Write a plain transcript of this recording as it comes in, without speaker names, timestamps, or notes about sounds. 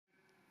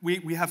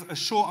We have a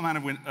short amount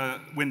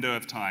of window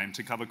of time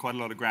to cover quite a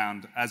lot of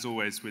ground, as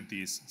always with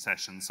these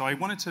sessions. So I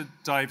wanted to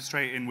dive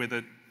straight in with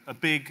a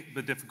big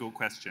but difficult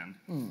question.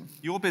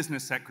 You're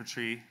business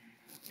secretary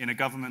in a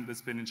government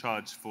that's been in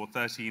charge for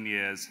 13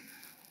 years.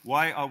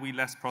 Why are we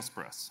less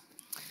prosperous?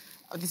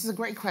 This is a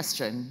great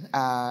question,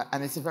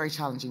 and it's a very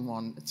challenging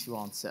one to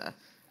answer.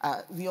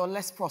 We are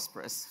less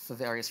prosperous for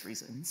various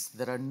reasons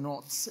that are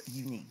not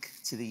unique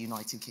to the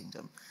United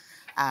Kingdom.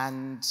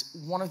 And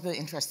one of the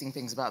interesting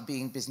things about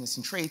being business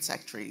and trade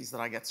secretary is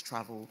that I get to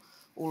travel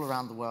all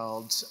around the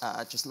world.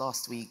 Just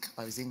last week,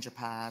 I was in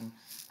Japan,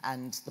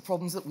 and the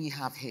problems that we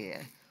have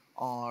here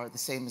are the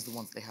same as the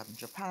ones they have in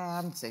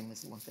Japan, the same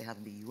as the ones they have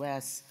in the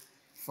US,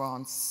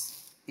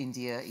 France,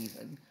 India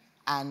even.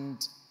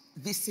 And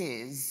this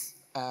is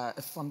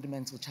a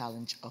fundamental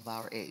challenge of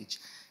our age.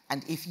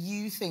 And if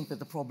you think that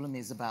the problem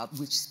is about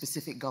which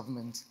specific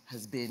government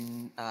has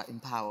been in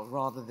power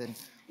rather than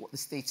what the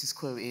status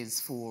quo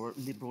is for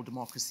liberal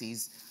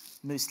democracies,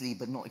 mostly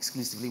but not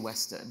exclusively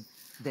Western,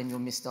 then you're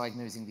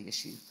misdiagnosing the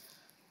issue.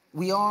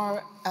 We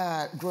are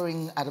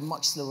growing at a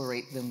much slower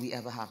rate than we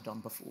ever have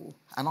done before.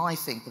 And I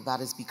think that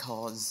that is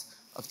because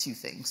of two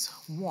things.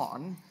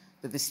 One,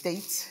 that the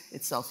state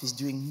itself is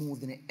doing more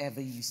than it ever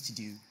used to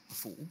do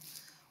before.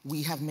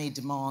 We have made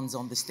demands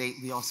on the state.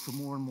 We ask for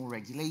more and more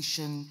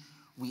regulation.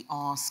 We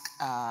ask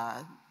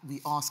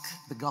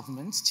the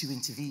government to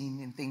intervene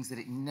in things that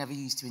it never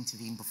used to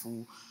intervene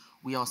before.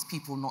 We ask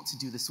people not to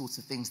do the sorts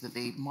of things that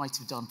they might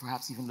have done,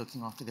 perhaps even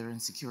looking after their own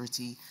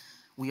security.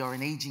 We are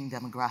an aging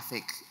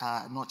demographic,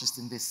 not just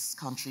in this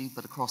country,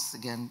 but across,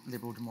 again,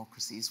 liberal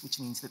democracies, which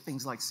means that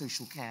things like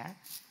social care,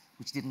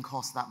 which didn't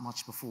cost that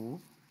much before,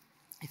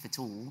 if at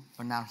all,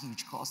 are now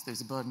huge costs.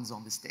 Those are burdens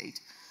on the state.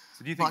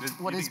 So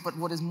but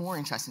what is more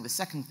interesting, the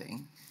second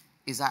thing,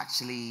 is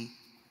actually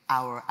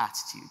our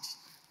attitude.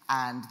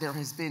 And there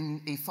has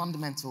been a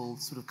fundamental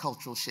sort of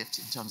cultural shift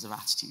in terms of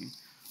attitude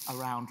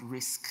around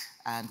risk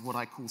and what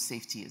I call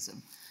safetyism.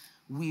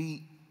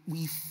 We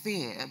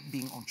fear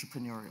being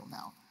entrepreneurial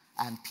now,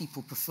 and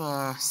people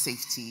prefer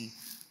safety.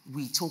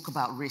 We talk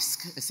about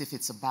risk as if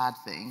it's a bad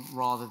thing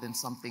rather than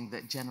something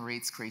that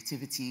generates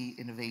creativity,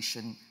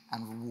 innovation,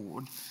 and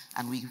reward.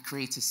 And we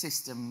create a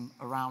system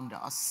around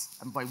us,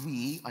 and by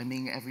we, I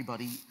mean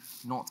everybody,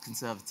 not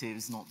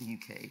conservatives, not the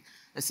UK,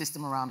 a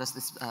system around us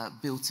that's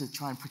built to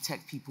try and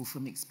protect people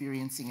from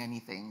experiencing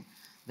anything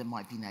that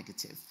might be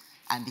negative.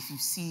 And if you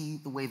see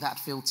the way that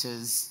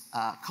filters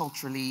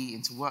culturally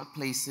into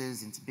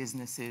workplaces, into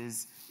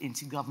businesses,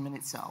 into government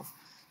itself,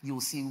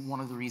 you'll see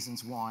one of the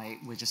reasons why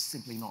we're just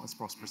simply not as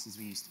prosperous as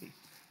we used to be.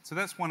 So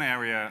that's one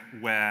area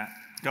where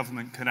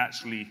government could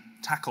actually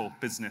tackle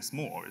business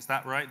more. Is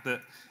that right?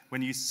 That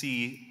when you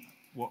see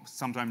what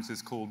sometimes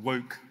is called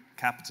woke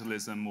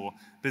capitalism, or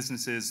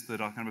businesses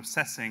that are kind of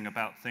obsessing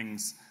about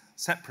things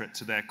separate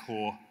to their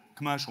core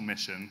commercial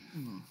mission,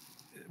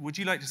 would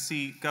you like to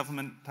see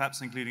government, perhaps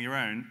including your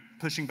own,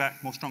 pushing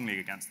back more strongly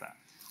against that?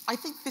 I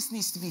think this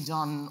needs to be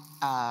done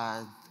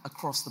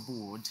across the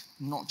board,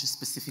 not just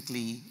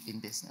specifically in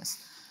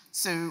business.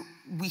 So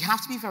we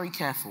have to be very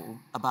careful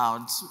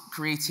about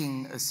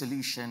creating a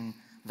solution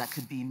that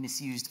could be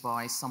misused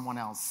by someone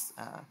else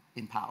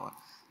in power.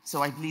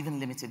 So I believe in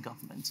limited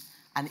government.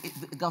 And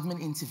the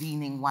government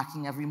intervening,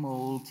 whacking every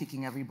mole,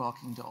 kicking every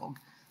barking dog,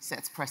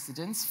 sets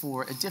precedents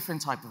for a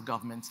different type of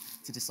government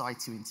to decide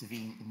to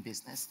intervene in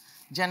business.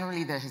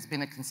 Generally, there has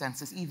been a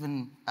consensus,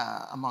 even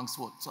amongst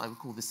what I would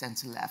call the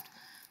center-left,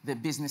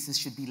 that businesses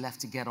should be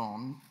left to get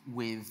on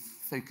with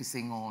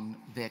focusing on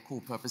their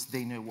core purpose.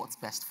 They know what's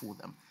best for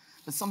them.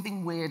 But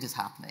something weird is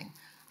happening,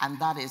 and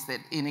that is that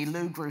in a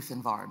low-growth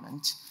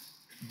environment,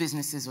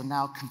 businesses are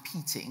now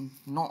competing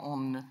not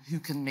on who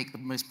can make the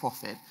most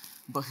profit,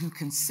 but who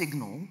can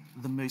signal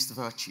the most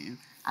virtue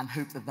and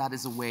hope that that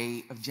is a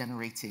way of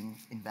generating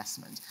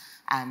investment.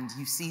 And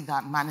you see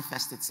that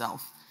manifest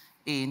itself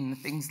in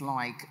things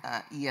like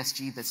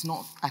ESG that's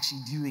not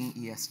actually doing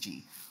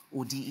ESG,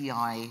 or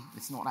DEI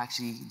that's not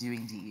actually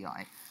doing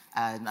DEI.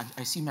 And I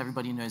assume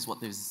everybody knows what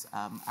those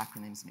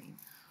acronyms mean.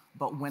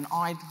 But when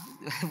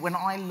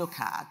I look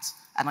at,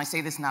 and I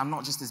say this now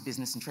not just as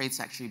business and trade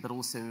secretary, but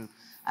also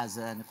as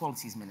an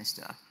equalities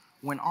minister,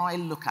 when I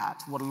look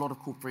at what a lot of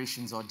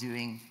corporations are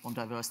doing on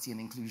diversity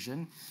and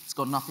inclusion, it's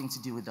got nothing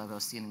to do with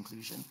diversity and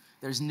inclusion.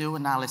 There's no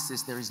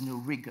analysis, there is no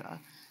rigor,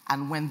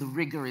 and when the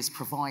rigor is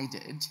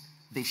provided,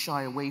 they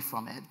shy away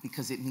from it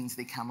because it means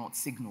they cannot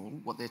signal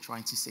what they're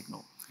trying to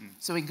signal.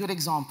 So a good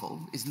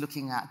example is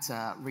looking at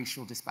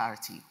racial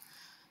disparity.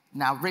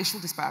 Now, racial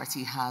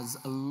disparity has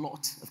a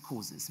lot of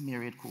causes,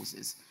 myriad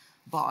causes,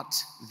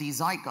 but the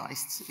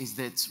zeitgeist is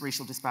that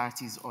racial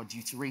disparities are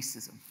due to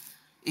racism.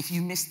 If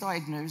you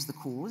misdiagnose the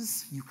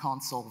cause, you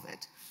can't solve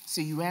it. So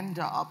you end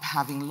up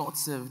having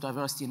lots of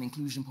diversity and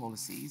inclusion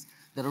policies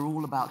that are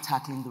all about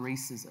tackling the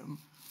racism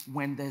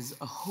when there's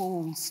a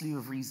whole slew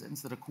of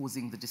reasons that are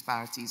causing the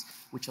disparities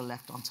which are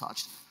left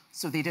untouched.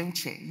 So they don't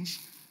change,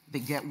 they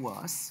get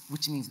worse,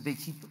 which means they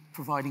keep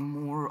providing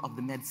more of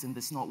the medicine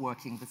that's not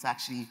working, that's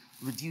actually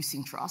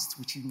reducing trust,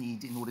 which you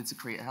need in order to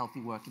create a healthy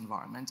work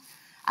environment.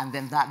 And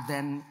then that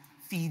then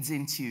feeds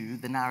into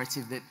the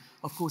narrative that,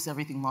 of course,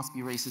 everything must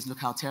be racist.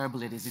 Look how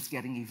terrible it is. It's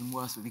getting even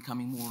worse. We're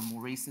becoming more and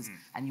more racist.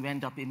 And you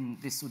end up in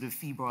this sort of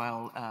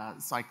febrile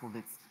cycle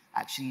that's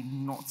actually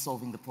not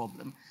solving the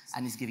problem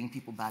and is giving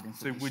people bad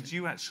information. So would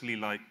you actually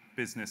like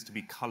business to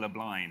be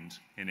colorblind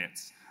in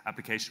its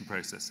application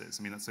processes?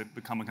 I mean, that's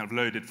become a kind of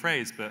loaded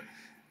phrase, but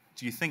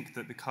do you think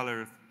that the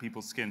color of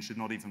people's skin should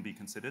not even be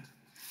considered?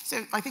 So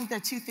I think there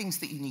are two things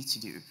that you need to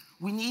do.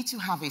 We need to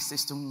have a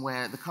system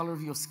where the color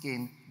of your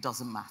skin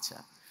doesn't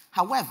matter.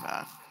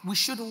 However, we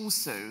should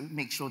also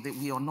make sure that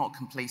we are not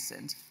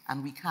complacent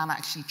and we can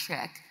actually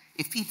check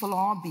if people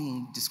are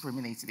being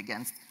discriminated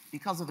against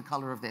because of the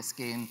color of their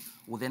skin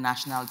or their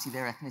nationality,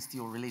 their ethnicity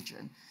or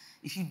religion.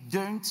 If you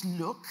don't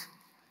look,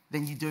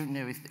 then you don't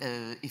know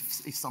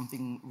if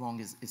something wrong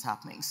is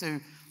happening. So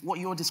what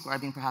you're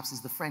describing perhaps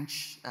is the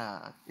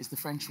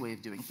French way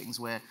of doing things,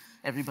 where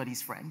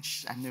everybody's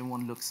French and no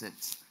one looks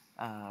at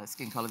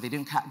skin color. They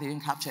don't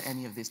capture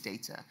any of this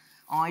data.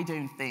 I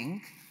don't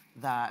think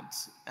that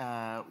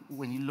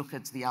when you look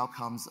at the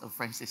outcomes of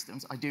French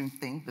systems, I don't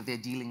think that they're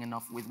dealing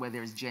enough with where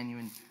there is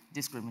genuine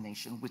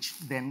discrimination, which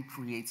then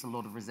creates a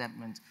lot of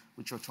resentment,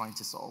 which you're trying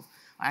to solve.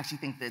 I actually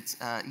think that,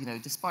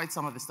 despite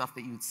some of the stuff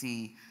that you would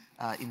see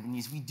in the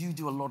news, we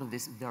do a lot of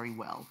this very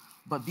well.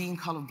 But being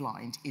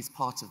colorblind is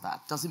part of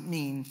that. Doesn't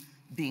mean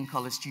being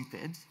color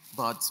stupid,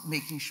 but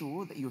making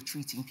sure that you're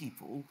treating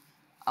people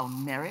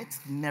on merit,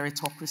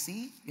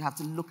 meritocracy. You have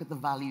to look at the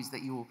values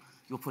that you're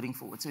putting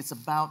forward. So it's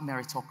about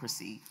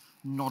meritocracy,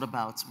 not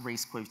about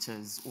race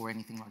quotas or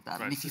anything like that.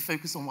 Right. And if you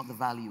focus on what the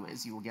value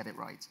is, you will get it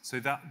right. So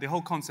that the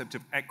whole concept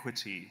of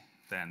equity,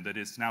 then, that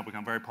is now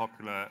become very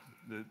popular,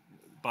 the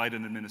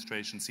Biden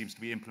administration seems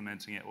to be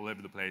implementing it all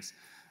over the place,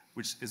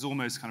 which is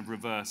almost kind of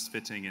reverse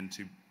fitting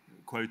into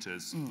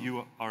quotas.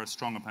 You are a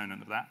strong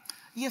opponent of that?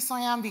 Yes, I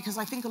am, because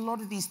I think a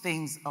lot of these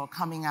things are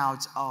coming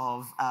out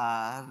of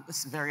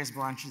various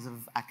branches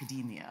of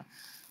academia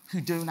who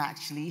don't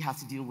actually have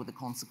to deal with the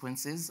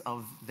consequences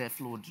of their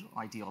flawed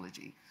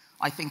ideology.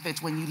 I think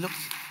that when you look...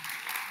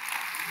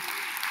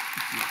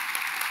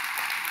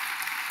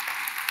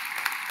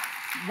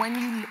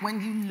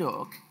 When you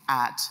look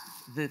at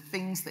the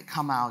things that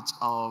come out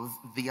of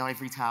the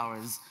ivory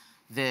towers,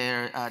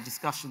 their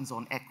discussions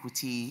on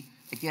equity,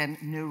 again,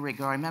 no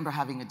rigor. I remember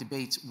having a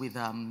debate with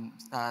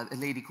a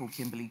lady called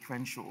Kimberly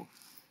Crenshaw,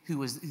 who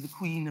was the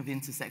queen of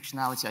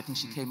intersectionality. I think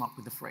she came up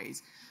with the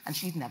phrase. And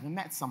she'd never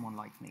met someone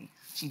like me.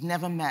 She'd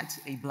never met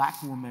a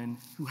black woman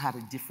who had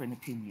a different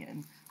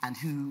opinion and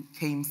who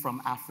came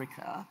from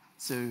Africa,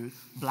 so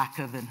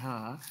blacker than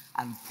her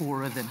and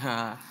poorer than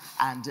her,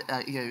 and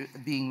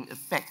being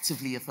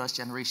effectively a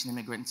first-generation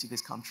immigrant to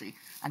this country.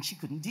 And she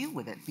couldn't deal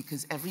with it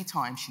because every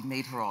time she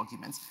made her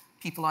arguments,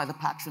 people either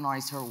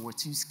patronized her or were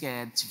too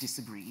scared to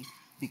disagree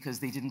because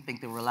they didn't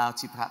think they were allowed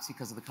to, perhaps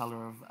because of the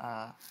color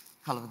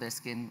of their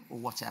skin or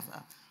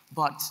whatever.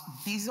 But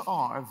these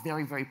are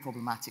very, very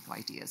problematic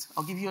ideas.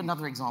 I'll give you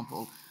another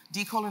example.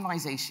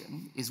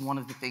 Decolonisation is one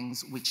of the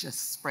things which has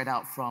spread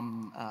out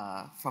from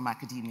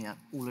academia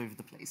all over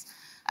the place.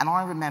 And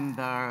I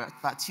remember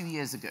about 2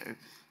 years ago,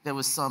 there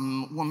was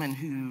some woman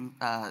who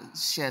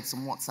shared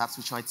some WhatsApps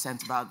which I'd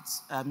sent about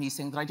me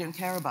saying that I don't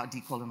care about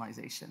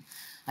decolonisation.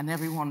 And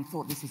everyone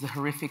thought this was a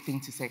horrific thing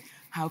to say.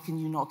 How can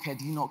you not care?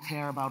 Do you not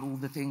care about all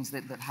the things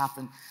that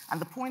happen? And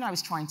the point I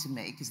was trying to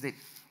make is that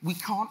we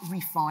can't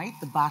refight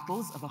the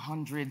battles of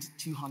 100,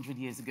 200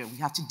 years ago. We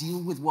have to deal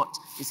with what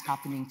is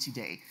happening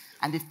today.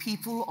 And if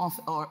people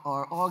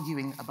are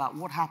arguing about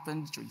what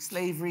happened during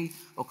slavery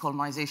or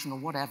colonization or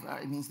whatever,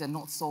 it means they're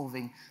not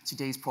solving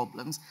today's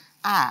problems.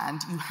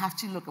 And you have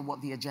to look at what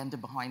the agenda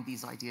behind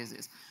these ideas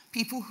is.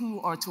 People who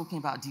are talking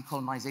about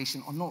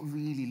decolonization are not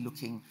really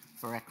looking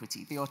for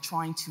equity. They are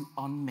trying to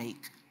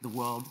unmake the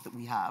world that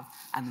we have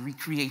and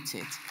recreate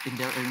it in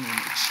their own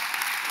image.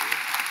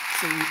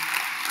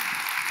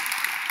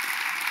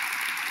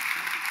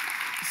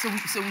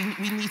 So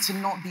we need to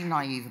not be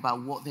naive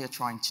about what they're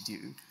trying to do,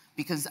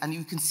 because, and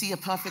you can see a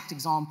perfect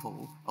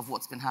example of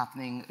what's been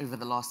happening over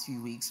the last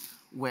few weeks,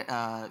 where,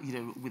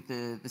 with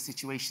the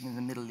situation in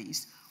the Middle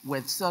East,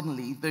 where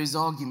suddenly those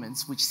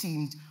arguments, which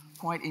seemed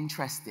quite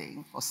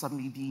interesting, are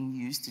suddenly being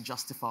used to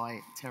justify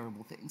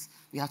terrible things.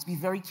 We have to be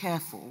very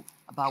careful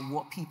about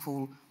what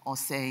people are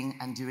saying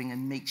and doing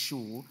and make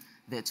sure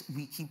that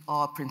we keep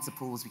our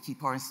principles, we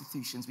keep our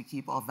institutions, we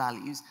keep our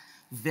values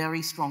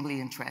very strongly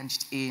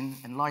entrenched in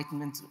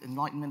Enlightenment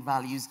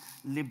values,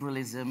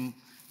 liberalism,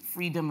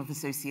 freedom of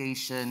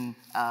association,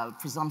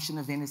 presumption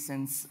of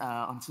innocence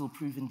until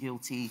proven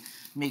guilty,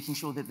 making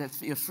sure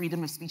that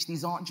freedom of speech,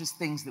 these aren't just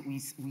things that we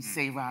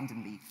say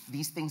randomly.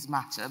 These things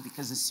matter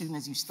because as soon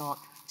as you start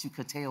to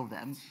curtail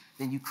them,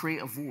 then you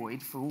create a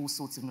void for all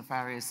sorts of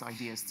nefarious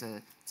ideas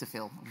to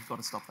fill. We've got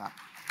to stop that.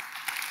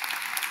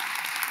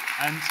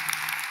 And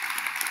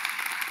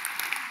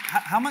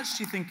how much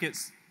do you think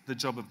it's the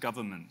job of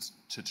government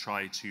to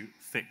try to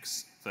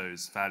fix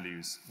those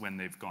values when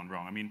they've gone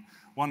wrong? I mean,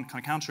 one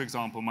kind of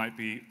counterexample might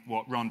be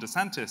what Ron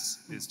DeSantis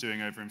is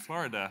doing over in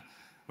Florida,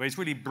 where he's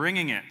really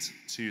bringing it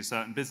to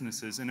certain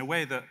businesses in a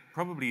way that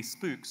probably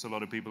spooks a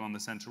lot of people on the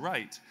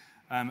centre-right,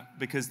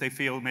 because they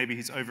feel maybe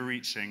he's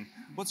overreaching.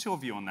 What's your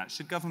view on that?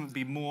 Should government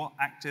be more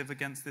active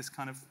against this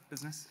kind of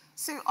business?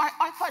 So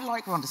I quite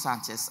like Ron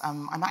DeSantis.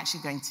 I'm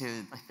actually going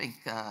to, I think,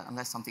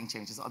 unless something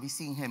changes, I'll be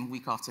seeing him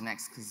week after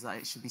next because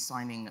I should be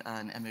signing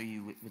an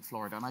MOU with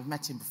Florida, and I've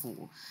met him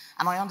before.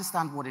 And I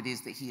understand what it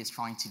is that he is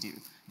trying to do.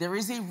 There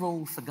is a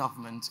role for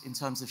government in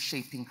terms of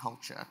shaping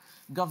culture.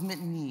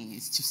 Government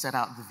needs to set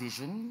out the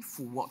vision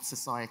for what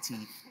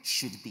society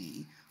should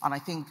be. And I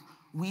think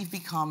we've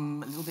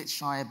become a little bit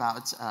shy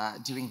about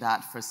doing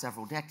that for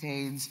several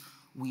decades.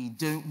 We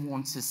don't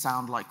want to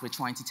sound like we're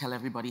trying to tell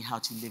everybody how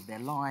to live their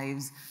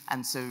lives.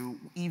 And so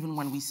even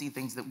when we see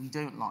things that we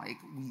don't like,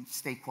 we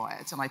stay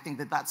quiet. And I think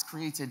that that's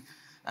created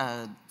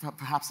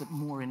perhaps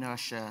more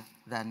inertia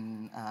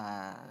than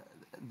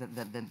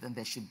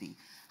there should be.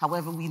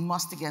 However, we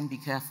must again be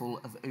careful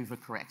of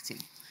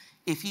overcorrecting.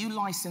 If you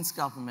license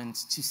government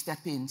to step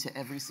into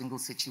every single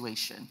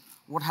situation,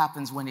 what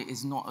happens when it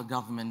is not a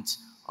government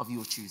of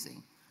your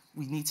choosing?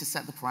 We need to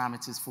set the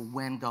parameters for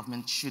when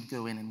government should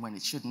go in and when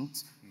it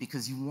shouldn't,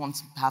 because you want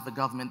to have a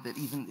government that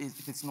even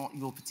if it's not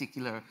your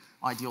particular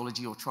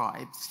ideology or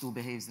tribe, still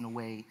behaves in a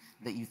way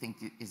that you think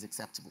is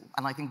acceptable.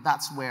 And I think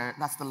that's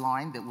the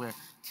line that we're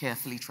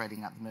carefully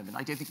treading at the moment.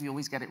 I don't think we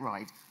always get it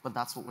right, but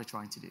that's what we're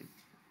trying to do.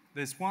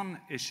 There's one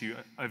issue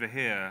over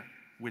here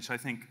which I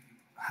think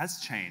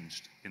has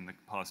changed in the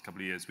past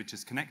couple of years, which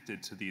is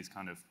connected to these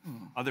kind of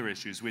other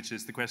issues, which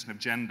is the question of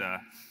gender.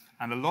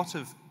 And a lot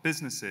of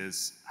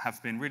businesses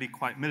have been really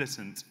quite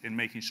militant in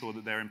making sure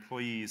that their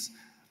employees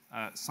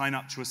sign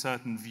up to a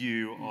certain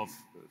view of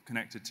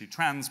connected to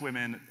trans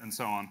women and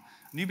so on.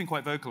 And you've been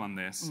quite vocal on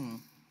this.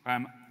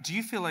 Do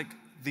you feel like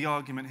the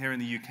argument here in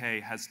the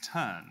UK has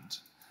turned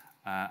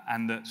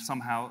and that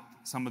somehow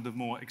some of the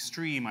more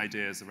extreme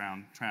ideas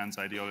around trans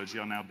ideology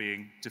are now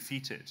being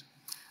defeated?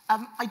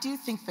 I do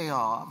think they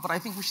are, but I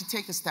think we should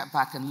take a step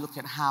back and look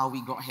at how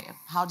we got here.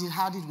 How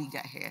did we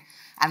get here?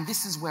 And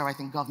this is where I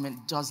think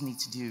government does need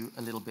to do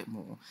a little bit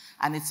more.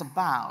 And it's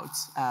about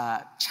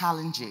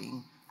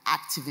challenging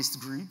activist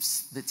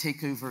groups that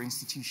take over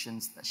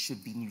institutions that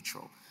should be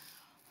neutral.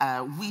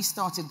 We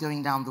started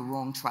going down the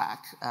wrong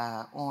track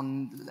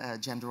on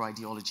gender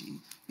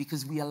ideology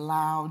because we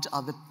allowed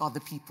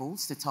other people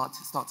to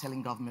start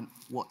telling government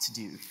what to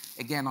do.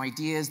 Again,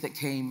 ideas that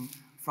came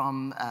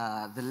from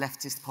the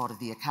leftist part of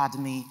the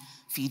academy,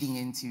 feeding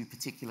into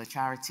particular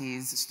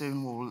charities.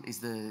 Stonewall is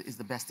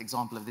the best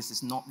example of this.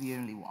 It's not the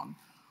only one.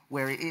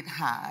 Where it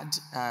had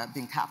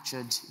been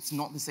captured, it's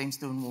not the same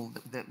Stonewall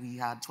that we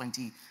had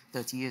 20,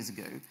 30 years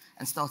ago,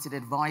 and started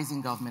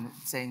advising government,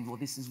 saying, well,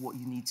 this is what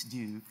you need to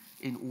do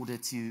in order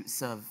to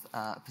serve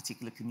a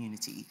particular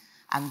community.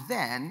 And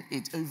then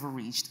it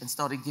overreached and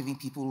started giving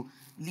people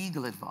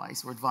legal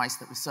advice, or advice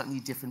that was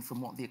certainly different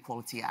from what the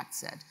Equality Act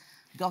said.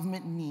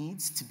 Government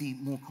needs to be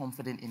more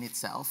confident in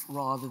itself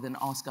rather than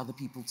ask other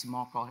people to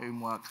mark our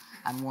homework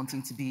and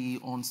wanting to be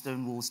on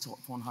Stonewall's top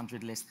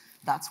 100 list.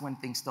 That's when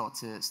things start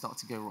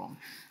to go wrong.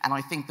 And I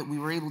think that we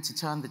were able to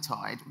turn the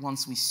tide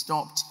once we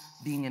stopped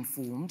being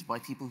informed by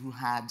people who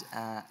had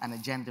an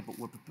agenda but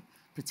were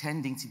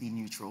pretending to be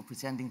neutral,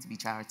 pretending to be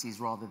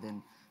charities rather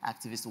than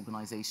activist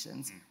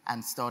organizations,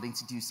 and starting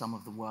to do some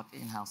of the work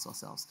in-house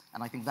ourselves.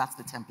 And I think that's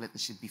the template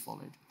that should be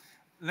followed.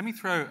 Let me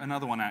throw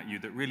another one at you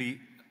that really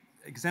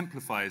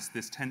exemplifies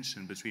this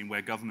tension between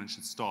where government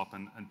should stop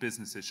and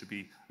businesses should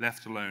be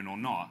left alone or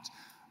not.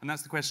 And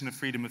that's the question of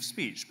freedom of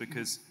speech,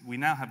 because we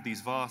now have these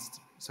vast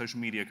social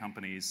media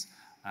companies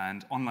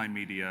and online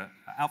media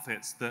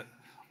outfits that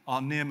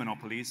are near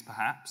monopolies,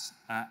 perhaps,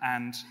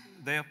 and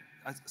they are,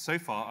 so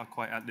far are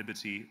quite at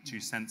liberty to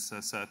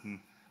censor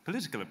certain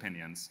political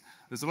opinions.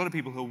 There's a lot of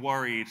people who are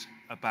worried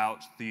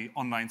about the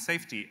Online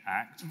Safety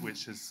Act,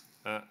 which is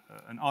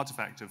an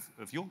artifact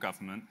of your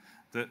government,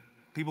 that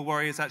people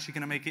worry is actually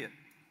going to make it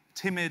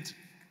timid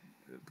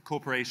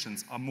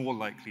corporations are more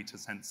likely to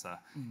censor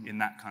in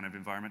that kind of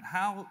environment.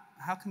 How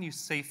can you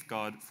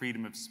safeguard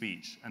freedom of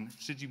speech? And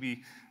should you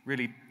be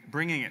really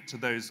bringing it to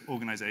those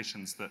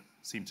organizations that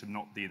seem to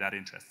not be that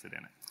interested in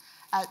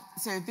it?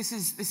 So this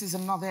is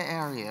another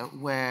area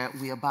where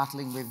we are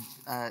battling with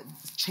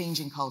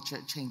changing culture,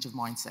 change of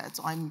mindset.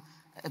 I'm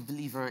a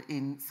believer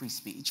in free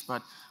speech,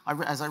 but I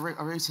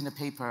wrote in a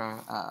paper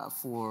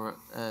for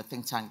a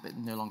think tank that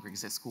no longer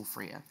exists called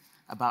FREA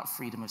about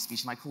freedom of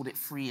speech, and I called it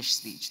free-ish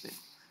speech. That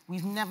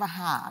we've never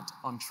had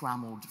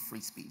untrammeled free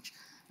speech.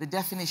 The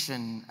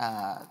definition,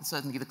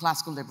 certainly the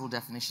classical liberal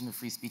definition of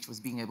free speech, was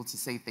being able to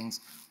say things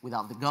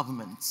without the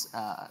government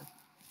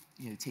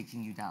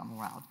taking you down the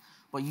route.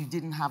 But you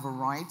didn't have a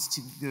right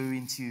to go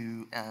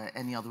into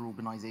any other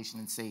organization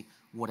and say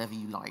whatever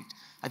you liked.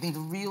 I think the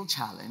real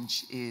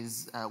challenge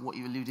is what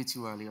you alluded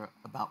to earlier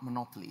about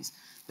monopolies,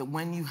 that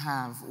when you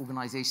have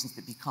organizations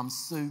that become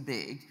so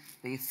big,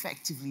 they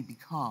effectively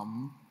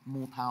become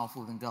more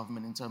powerful than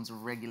government in terms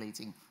of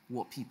regulating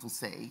what people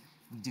say.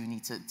 We do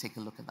need to take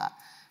a look at that.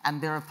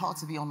 And there are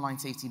parts of the Online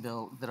Safety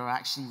Bill that are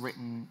actually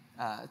written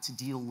to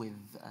deal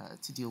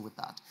with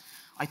that.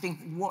 I think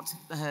what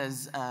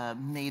has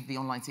made the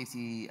Online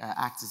Safety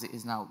Act as it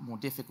is now more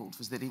difficult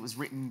was that it was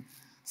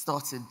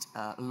started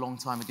a long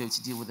time ago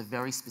to deal with a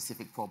very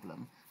specific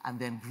problem and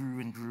then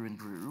grew and grew and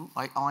grew.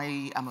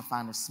 I am a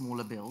fan of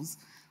smaller bills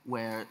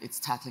where it's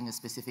tackling a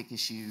specific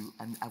issue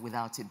and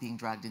without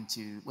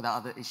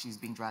other issues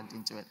being dragged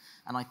into it.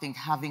 And I think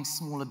having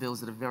smaller bills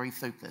that are very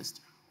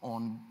focused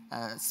on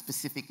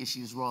specific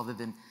issues rather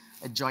than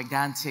a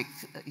gigantic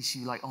issue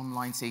like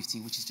online safety,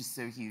 which is just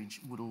so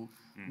huge,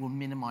 will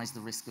minimize the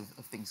risk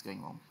of things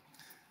going wrong.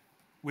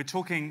 We're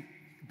talking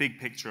big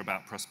picture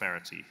about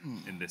prosperity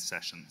in this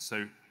session.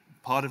 So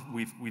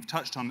we've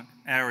touched on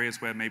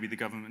areas where maybe the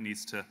government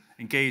needs to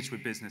engage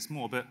with business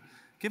more, but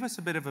give us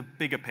a bit of a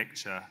bigger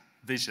picture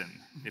vision,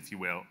 if you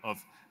will,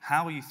 of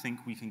how you think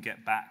we can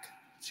get back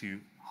to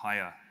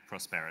higher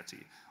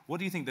prosperity. What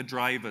do you think the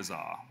drivers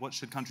are? What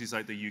should countries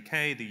like the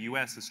UK, the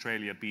US,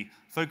 Australia be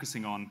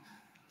focusing on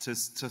to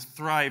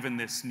thrive in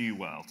this new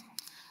world?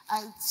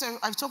 So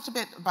I've talked a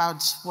bit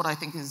about what I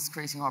think is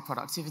creating our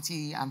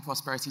productivity and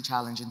prosperity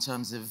challenge in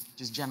terms of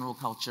just general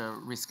culture,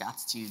 risk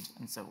attitude,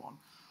 and so on.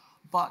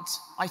 But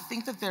I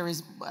think that there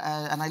is,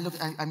 and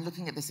I'm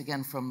looking at this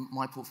again from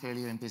my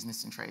portfolio in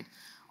business and trade,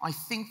 I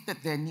think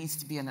that there needs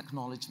to be an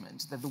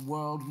acknowledgement that the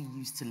world we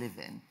used to live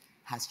in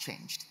has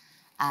changed.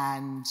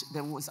 And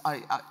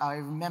I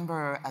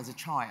remember as a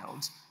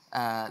child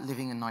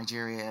living in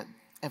Nigeria,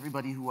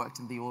 everybody who worked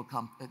in the oil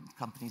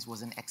companies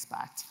was an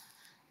expat.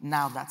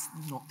 Now that's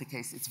not the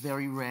case. It's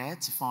very rare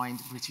to find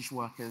British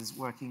workers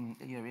working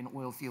in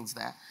oil fields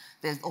there.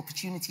 Their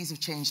opportunities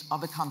have changed.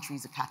 Other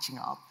countries are catching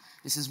up.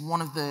 This is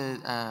one of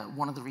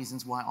the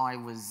reasons why I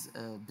was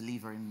a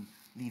believer in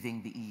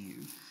leaving the EU,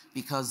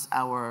 because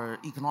our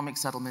economic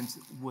settlement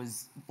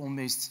was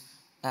almost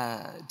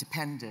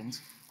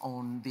dependent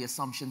on the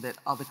assumption that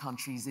other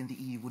countries in the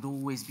EU would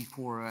always be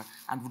poorer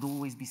and would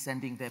always be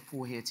sending their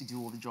poor here to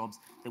do all the jobs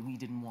that we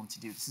didn't want to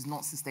do. This is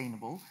not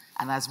sustainable.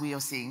 And as we are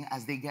seeing,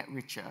 as they get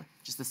richer,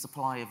 just the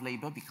supply of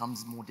labor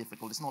becomes more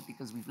difficult. It's not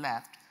because we've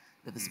left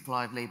that the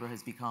supply of labor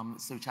has become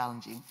so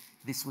challenging.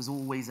 This was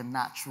always a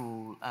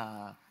natural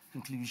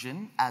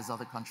conclusion as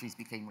other countries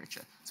became richer.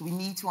 So we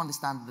need to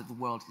understand that the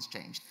world has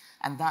changed.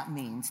 And that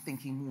means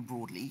thinking more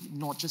broadly,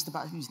 not just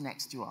about who's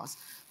next to us,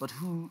 but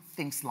who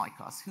thinks like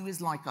us, who is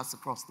like us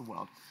across the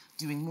world,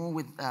 doing more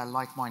with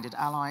like-minded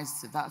allies.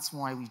 So that's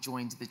why we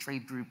joined the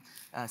trade group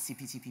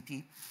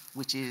CPTPP,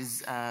 which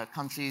is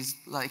countries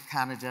like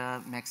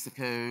Canada,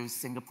 Mexico,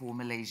 Singapore,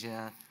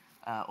 Malaysia,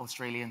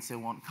 Australia, and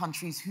so on,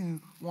 countries who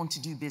want to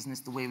do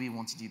business the way we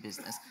want to do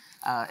business,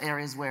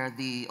 areas where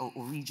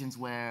or regions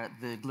where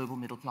the global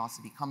middle class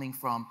will be coming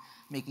from,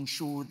 making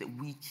sure that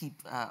we keep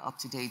up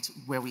to date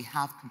where we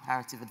have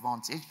comparative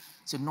advantage,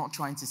 so not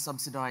trying to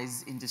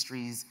subsidize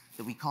industries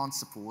that we can't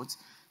support,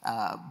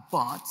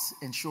 but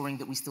ensuring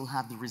that we still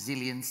have the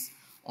resilience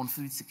on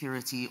food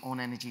security, on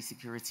energy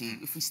security.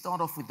 If we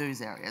start off with those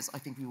areas, I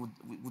think we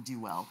would do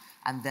well,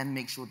 and then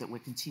make sure that we're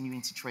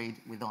continuing to trade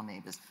with our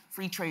neighbors.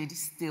 Free trade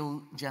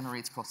still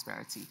generates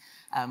prosperity,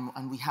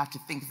 and we have to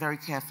think very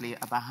carefully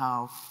about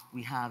how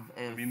we have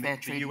a fair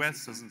trade. The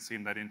US doesn't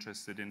seem that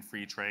interested in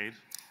free trade.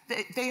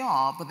 They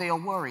are, but they are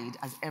worried,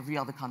 as every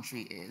other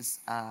country is,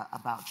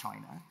 about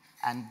China.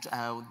 And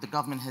the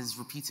government has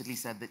repeatedly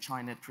said that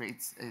China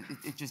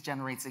it just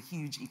generates a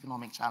huge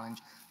economic challenge,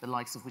 the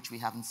likes of which we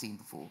haven't seen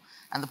before.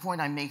 And the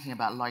point I'm making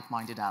about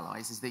like-minded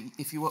allies is that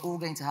if you are all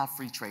going to have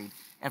free trade,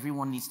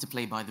 everyone needs to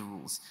play by the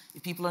rules.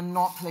 If people are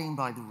not playing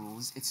by the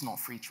rules, it's not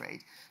free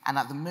trade. And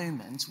at the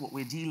moment, what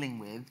we're dealing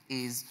with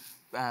is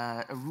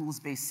a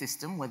rules-based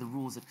system where the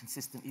rules are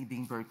consistently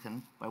being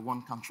broken by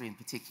one country in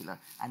particular.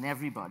 And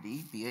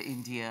everybody, be it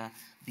India,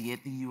 be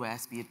it the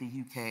US, be it the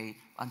UK,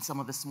 and some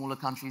of the smaller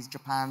countries,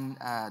 Japan,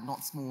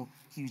 not small,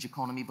 huge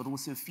economy, but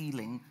also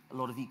feeling a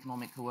lot of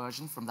economic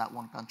coercion from that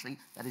one country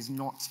that is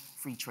not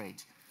free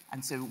trade.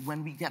 And so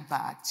when we get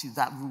back to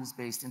that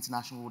rules-based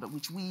international order,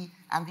 which we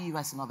and the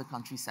US and other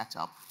countries set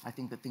up, I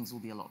think that things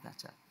will be a lot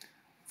better.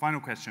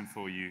 Final question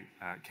for you,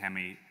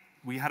 Kemi.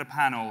 We had a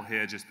panel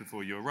here just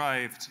before you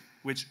arrived,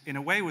 which in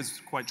a way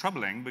was quite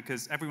troubling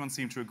because everyone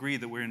seemed to agree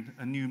that we're in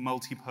a new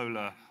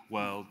multipolar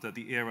world, that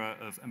the era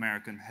of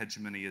American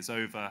hegemony is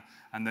over,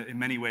 and that in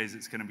many ways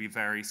it's going to be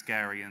very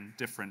scary and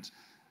different.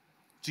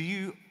 Do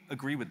you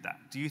agree with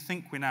that? Do you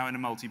think we're now in a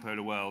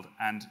multipolar world,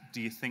 and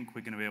do you think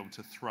we're going to be able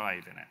to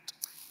thrive in it?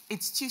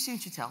 It's too soon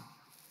to tell.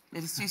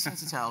 It is too soon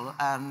to tell.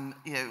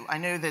 I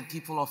know that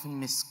people often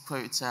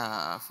misquote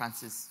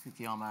Francis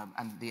Fukuyama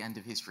and the end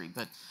of history,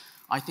 but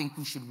I think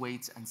we should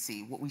wait and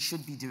see. What we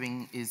should be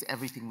doing is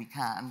everything we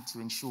can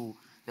to ensure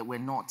that we're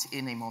not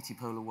in a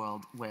multipolar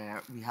world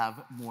where we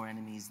have more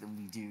enemies than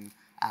we do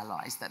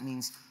allies. That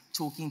means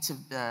talking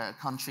to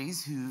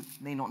countries who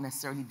may not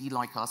necessarily be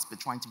like us, but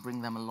trying to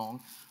bring them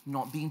along,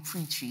 not being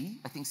preachy.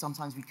 I think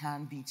sometimes we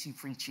can be too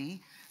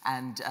preachy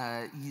and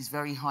use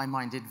very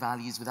high-minded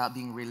values without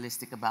being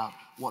realistic about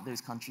what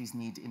those countries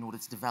need in order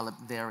to develop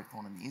their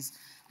economies.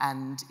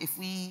 And if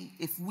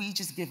we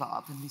just give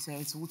up and we say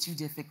it's all too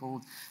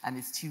difficult and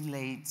it's too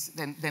late,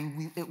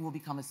 then it will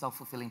become a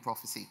self-fulfilling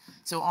prophecy.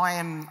 So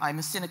I'm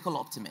a cynical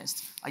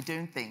optimist. I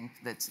don't think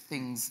that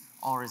things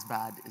are as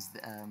bad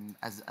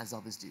as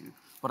others do.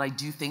 But I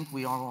do think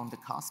we are on the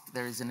cusp.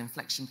 There is an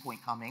inflection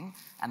point coming,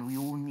 and we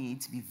all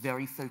need to be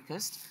very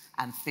focused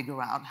and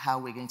figure out how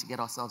we're going to get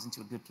ourselves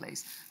into a good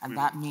place. And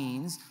that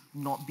means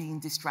not being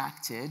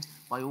distracted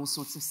by all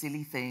sorts of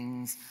silly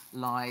things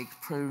like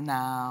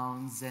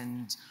pronouns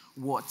and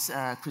what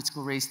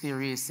critical race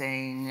theory is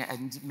saying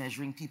and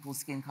measuring people's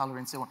skin color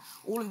and so on.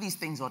 All of these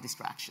things are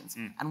distractions.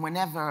 And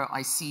whenever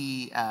I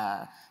see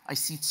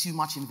too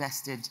much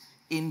invested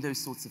in those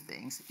sorts of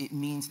things, it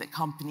means that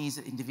companies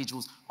and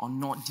individuals are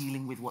not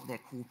dealing with what their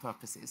core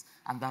purpose is.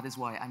 And that is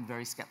why I'm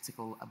very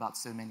skeptical about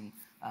so many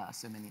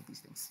of these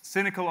things.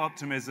 Cynical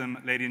optimism,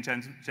 ladies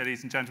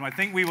and gentlemen. I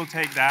think we will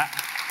take that.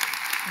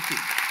 Thank you.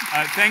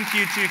 Thank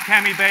you to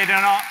Kemi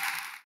Badenoch.